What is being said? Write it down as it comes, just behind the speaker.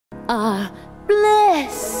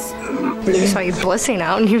Bliss. I saw you blissing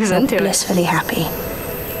out and he was into it. Blissfully happy.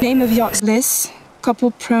 Name of yacht Bliss.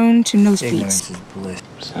 Couple prone to nosebleeds. Ignorance is bliss.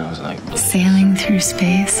 Sounds like bliss. Sailing through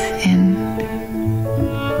space in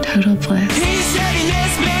total bliss.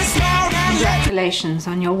 Congratulations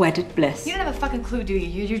on your wedded bliss. You don't have a fucking clue, do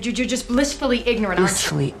you? You're just blissfully ignorant, aren't you?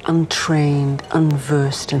 Blissfully untrained,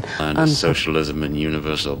 unversed, and socialism and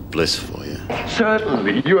universal bliss for you.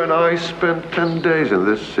 Certainly. You and I spent 10 days in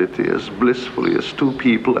this city as blissfully as two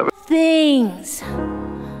people ever. Things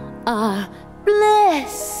are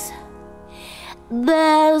bliss.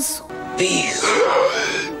 There's These.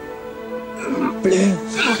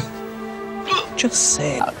 Bliss. Just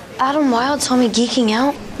say it. Adam Wilde saw me geeking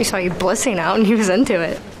out. He saw you blissing out and he was into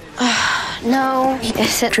it. No.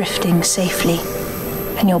 it's drifting safely,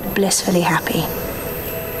 and you're blissfully happy.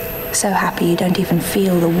 So happy you don't even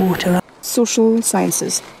feel the water. Social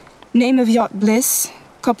sciences. Name of yacht Bliss.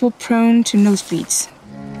 Couple prone to nosebleeds.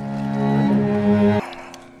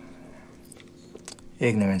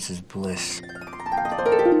 Ignorance is bliss.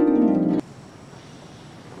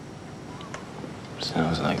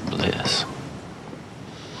 Sounds like bliss.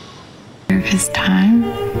 Of his time,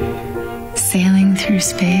 sailing through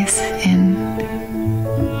space in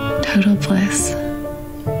total bliss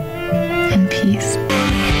and peace.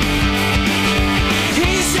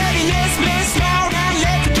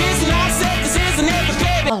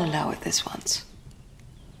 I'll allow it this once.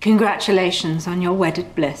 Congratulations on your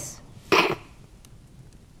wedded bliss.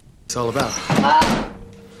 It's all about.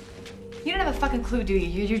 You don't have a fucking clue, do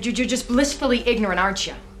you? You're just blissfully ignorant, aren't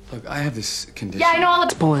you? Look, I have this condition. Yeah, I know all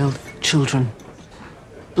about. spoiled children.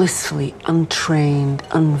 Blissfully untrained,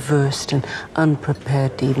 unversed, and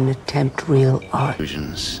unprepared to even attempt real art.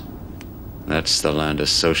 Illusions. That's the land of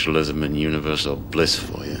socialism and universal bliss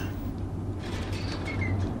for you.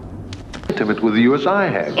 Intimate with you as I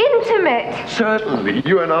have. Intimate? Certainly.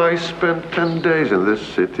 You and I spent 10 days in this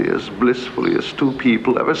city as blissfully as two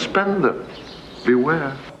people ever spend them.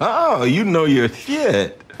 Beware. Oh, you know your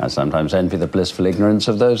shit. I sometimes envy the blissful ignorance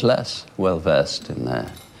of those less well-versed in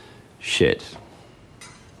their shit.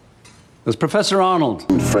 There's Professor Arnold.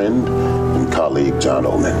 Friend and colleague John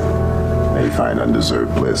Ullman may find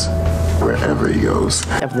undeserved bliss wherever he goes.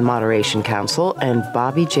 Of the Moderation Council and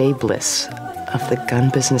Bobby J. Bliss of the Gun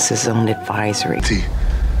Business's Own Advisory.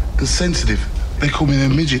 And sensitive. They call me the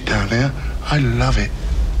midget down there. I love it.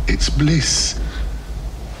 It's bliss.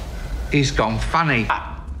 He's gone funny.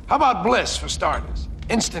 How about bliss for starters?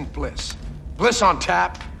 Instant bliss. Bliss on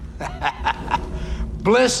tap.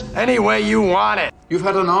 Bliss any way you want it. You've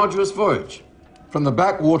had an arduous voyage. From the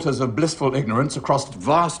backwaters of blissful ignorance across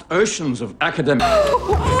vast oceans of academic...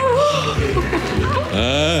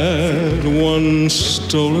 At one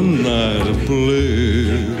stolen night of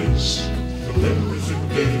bliss.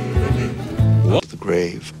 What the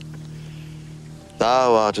grave?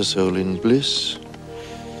 Thou art a soul in bliss,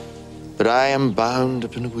 but I am bound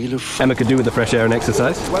upon a wheel of... Emma could do with the fresh air and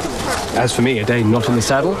exercise. As for me, a day not in the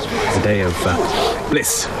saddle is a day of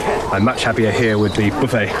bliss. I'm much happier here with the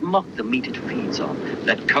buffet. Mock the meat it feeds on.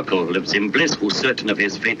 That cuckold lives in bliss, who certain of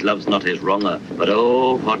his fate loves not his wronger. But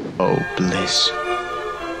oh, what... Oh, bliss.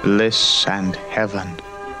 Bliss and heaven.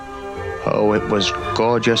 Oh, it was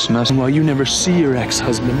gorgeousness. While you never see your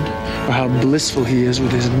ex-husband, or how blissful he is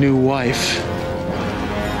with his new wife.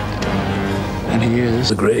 And he is...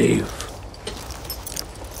 The grave.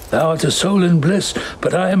 Thou art a soul in bliss,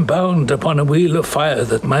 but I am bound upon a wheel of fire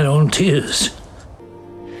that mine own tears.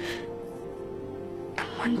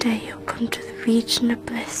 One day you'll come to the region of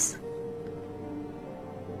bliss.